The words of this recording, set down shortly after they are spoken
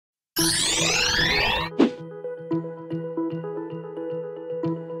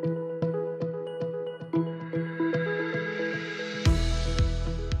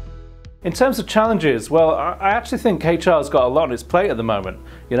In terms of challenges, well, I actually think HR's got a lot on its plate at the moment.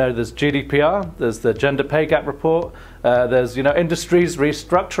 You know, there's GDPR, there's the gender pay gap report, there's, industries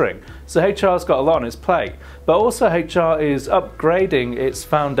restructuring. So HR's got a lot on its plate. But also HR is upgrading its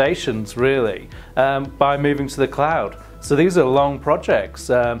foundations, really, by moving to the cloud. So these are long projects.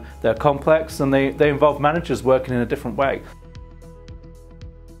 They're complex and they involve managers working in a different way.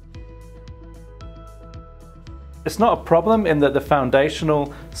 It's not a problem in that the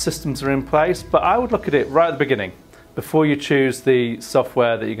foundational systems are in place, but I would look at it right at the beginning, before you choose the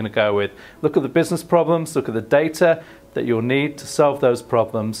software that you're going to go with. Look at the business problems, look at the data that you'll need to solve those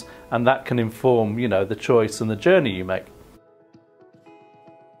problems, and that can inform, the choice and the journey you make.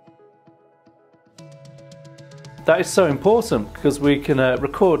 That is so important because we can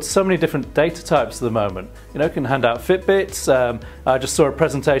record so many different data types at the moment. You can hand out Fitbits. I just saw a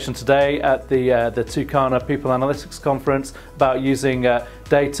presentation today at the Tucana People Analytics Conference about using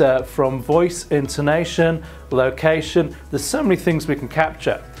data from voice, intonation, location. There's so many things we can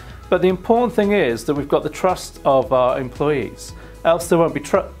capture. But the important thing is that we've got the trust of our employees. Else there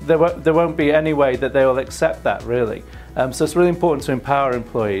won't be any way that they will accept that, really. So it's really important to empower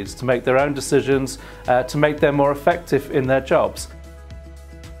employees to make their own decisions, to make them more effective in their jobs.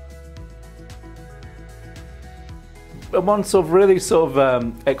 One really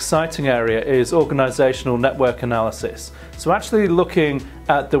exciting area is organisational network analysis. So actually looking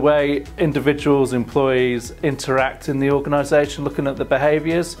at the way individuals, employees interact in the organisation, looking at the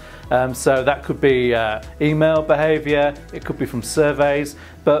behaviours. So that could be email behaviour, it could be from surveys,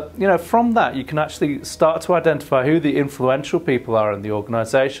 but from that you can actually start to identify who the influential people are in the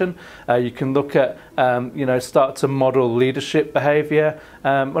organisation. You can look at, start to model leadership behaviour,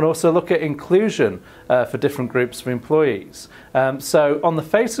 and also look at inclusion for different groups of employees. So on the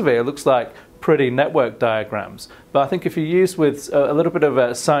face of it, it looks like pretty network diagrams, but I think if you use with a little bit of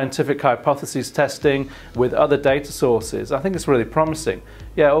a scientific hypothesis testing with other data sources, I think it's really promising.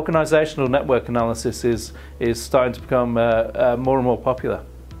 Yeah, organisational network analysis is starting to become more and more popular.